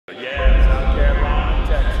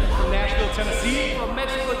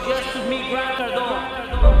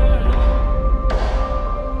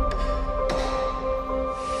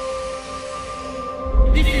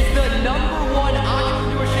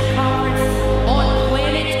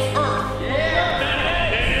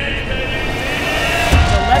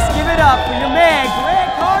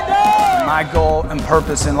goal and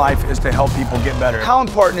purpose in life is to help people get better. How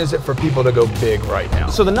important is it for people to go big right now?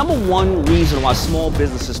 So the number one reason why small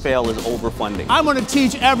businesses fail is overfunding. I'm going to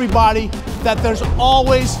teach everybody that there's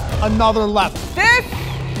always another level. This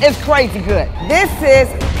is crazy good. This is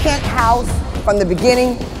penthouse from the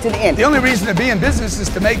beginning to the end. The only reason to be in business is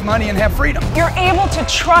to make money and have freedom. You're able to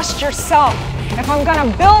trust yourself. If I'm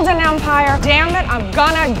gonna build an empire, damn it, I'm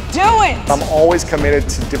gonna do it. I'm always committed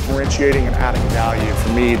to differentiating and adding value. For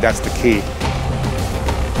me, that's the key.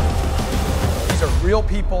 These are real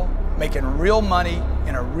people making real money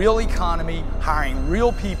in a real economy, hiring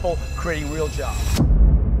real people, creating real jobs.